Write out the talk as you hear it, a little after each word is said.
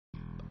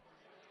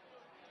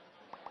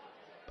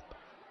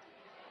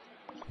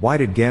Why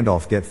did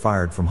Gandalf get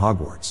fired from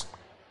Hogwarts?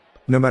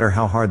 No matter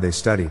how hard they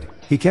studied,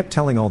 he kept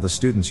telling all the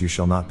students, "You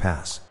shall not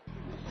pass."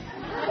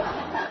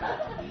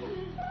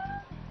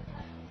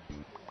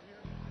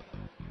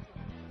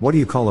 What do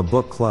you call a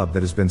book club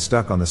that has been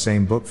stuck on the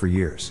same book for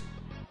years?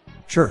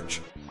 Church.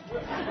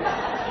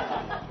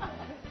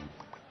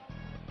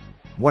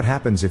 What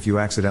happens if you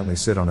accidentally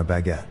sit on a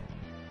baguette?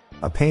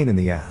 A pain in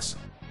the ass.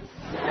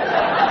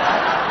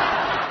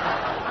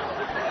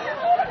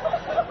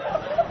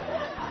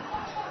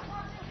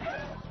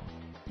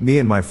 Me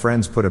and my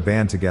friends put a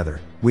band together.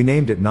 We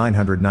named it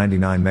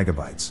 999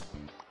 Megabytes.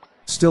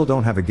 Still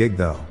don't have a gig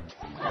though.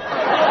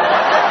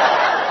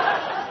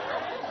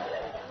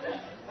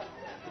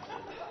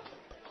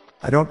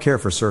 I don't care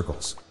for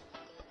circles.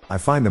 I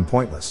find them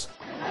pointless.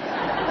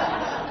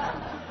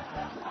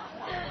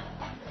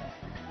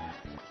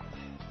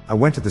 I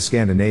went to the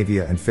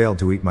Scandinavia and failed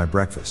to eat my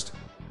breakfast.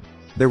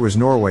 There was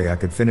Norway, I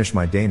could finish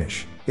my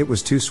Danish. It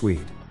was too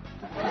sweet.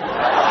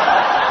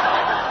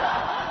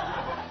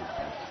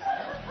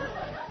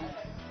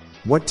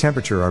 What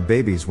temperature are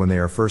babies when they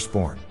are first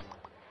born?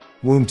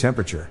 Womb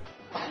temperature.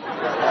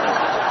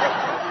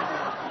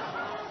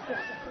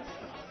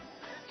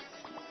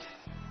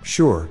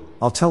 Sure,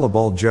 I'll tell a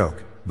bald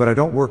joke, but I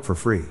don't work for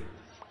free.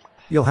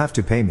 You'll have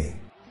to pay me.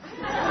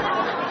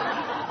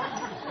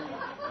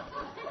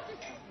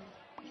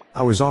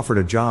 I was offered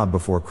a job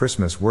before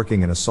Christmas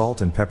working in a salt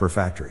and pepper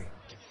factory.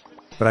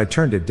 But I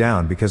turned it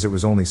down because it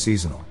was only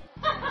seasonal.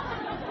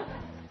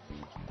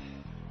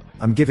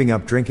 I'm giving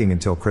up drinking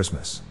until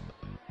Christmas.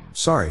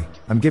 Sorry,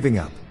 I'm giving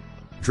up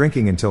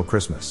drinking until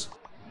Christmas.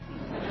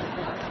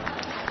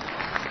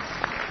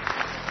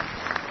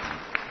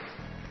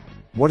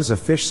 What does a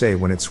fish say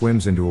when it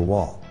swims into a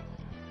wall?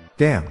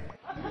 Damn.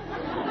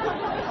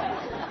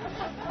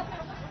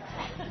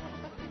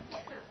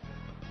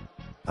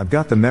 I've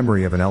got the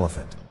memory of an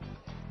elephant.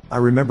 I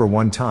remember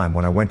one time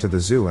when I went to the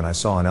zoo and I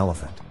saw an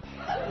elephant.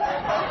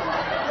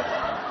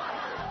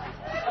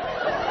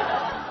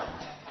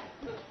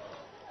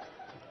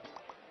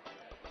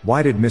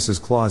 Why did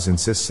Mrs. Claus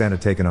insist Santa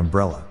take an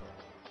umbrella?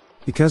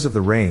 Because of the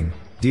rain,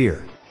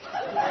 dear.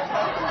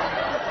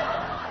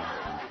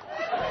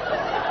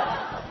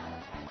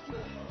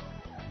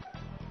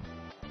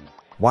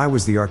 Why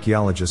was the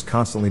archaeologist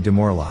constantly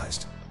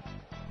demoralized?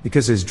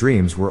 Because his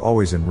dreams were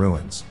always in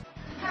ruins.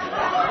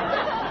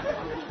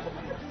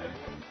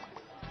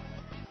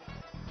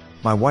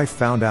 My wife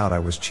found out I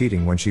was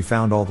cheating when she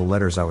found all the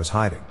letters I was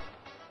hiding.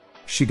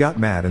 She got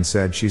mad and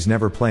said she's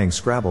never playing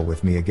Scrabble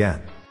with me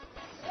again.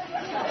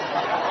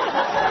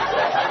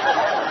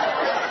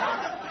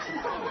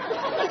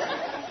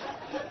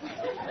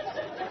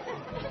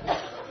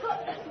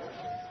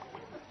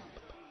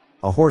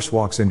 A horse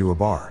walks into a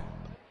bar.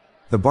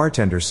 The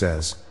bartender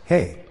says,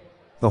 "Hey."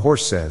 The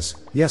horse says,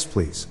 "Yes,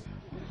 please."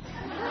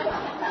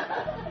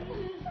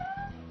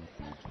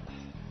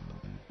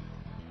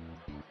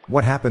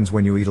 What happens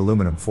when you eat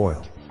aluminum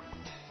foil?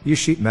 You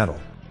sheet metal.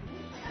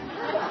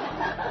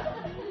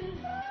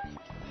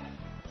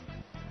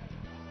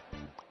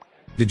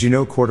 Did you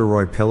know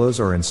corduroy pillows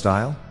are in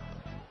style?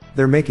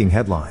 They're making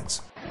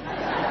headlines.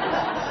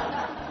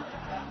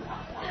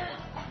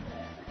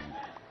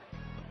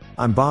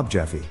 I'm Bob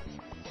Jeffy.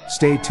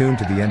 Stay tuned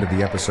to the end of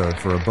the episode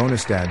for a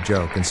bonus dad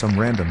joke and some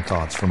random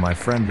thoughts from my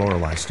friend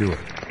Lorelei Stewart.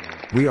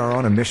 We are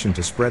on a mission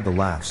to spread the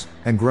laughs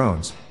and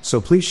groans, so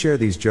please share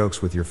these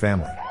jokes with your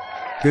family.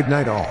 Good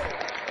night all.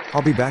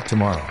 I'll be back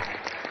tomorrow.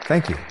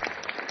 Thank you.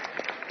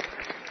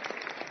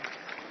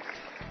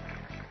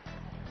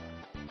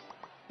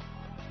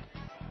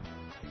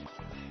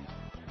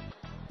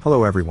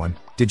 Hello everyone,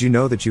 did you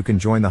know that you can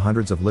join the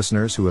hundreds of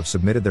listeners who have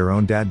submitted their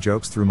own dad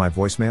jokes through my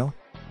voicemail?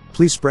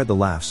 Please spread the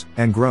laughs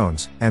and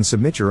groans and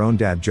submit your own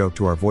dad joke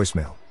to our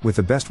voicemail, with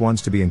the best ones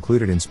to be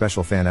included in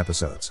special fan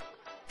episodes.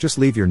 Just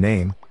leave your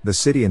name, the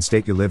city and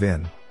state you live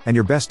in, and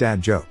your best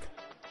dad joke.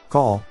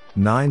 Call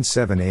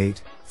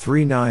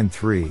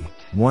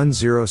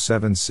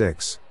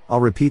 978-393-1076. I'll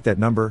repeat that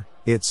number,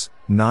 it's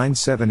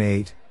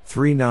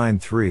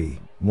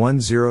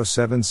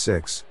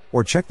 978-393-1076,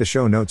 or check the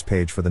show notes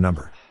page for the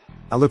number.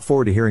 I look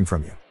forward to hearing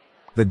from you.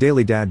 The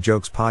Daily Dad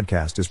Jokes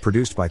podcast is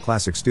produced by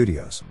Classic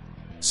Studios.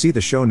 See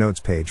the show notes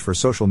page for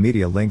social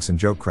media links and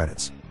joke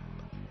credits.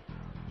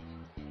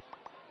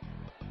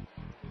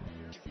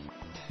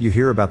 You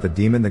hear about the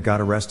demon that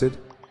got arrested?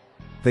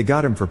 They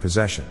got him for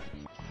possession.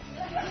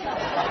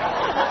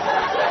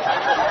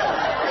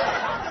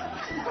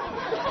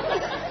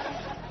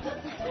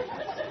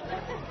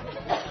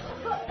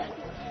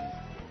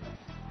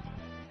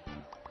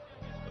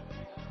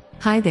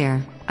 Hi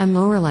there, I'm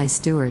Lorelei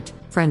Stewart,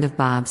 friend of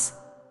Bob's.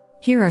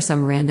 Here are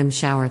some random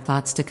shower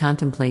thoughts to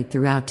contemplate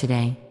throughout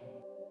today.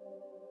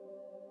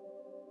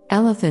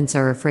 Elephants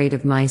are afraid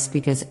of mice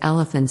because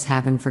elephants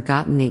haven't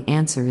forgotten the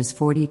answer is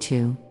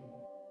 42.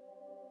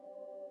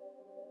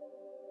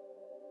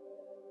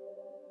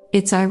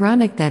 It's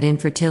ironic that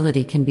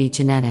infertility can be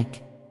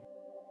genetic.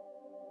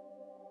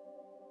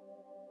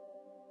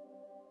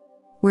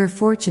 We're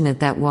fortunate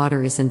that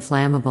water is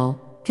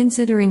inflammable,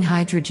 considering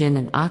hydrogen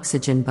and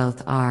oxygen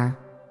both are.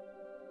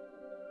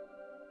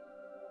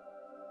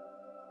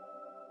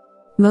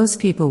 Most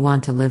people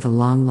want to live a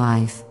long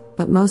life,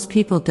 but most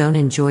people don't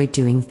enjoy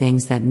doing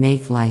things that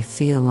make life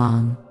feel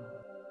long.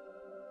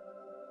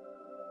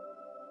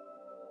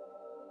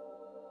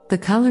 The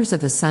colors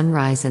of a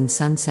sunrise and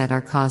sunset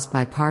are caused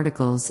by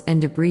particles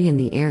and debris in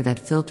the air that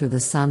filter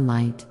the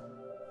sunlight.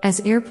 As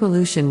air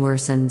pollution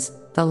worsens,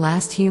 the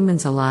last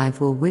humans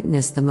alive will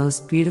witness the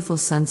most beautiful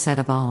sunset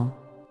of all.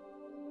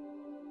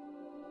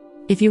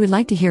 If you would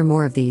like to hear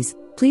more of these,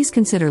 please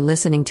consider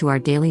listening to our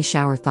Daily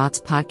Shower Thoughts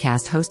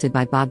podcast hosted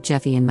by Bob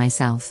Jeffy and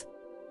myself.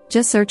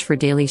 Just search for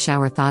Daily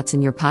Shower Thoughts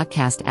in your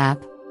podcast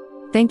app.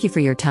 Thank you for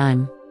your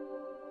time.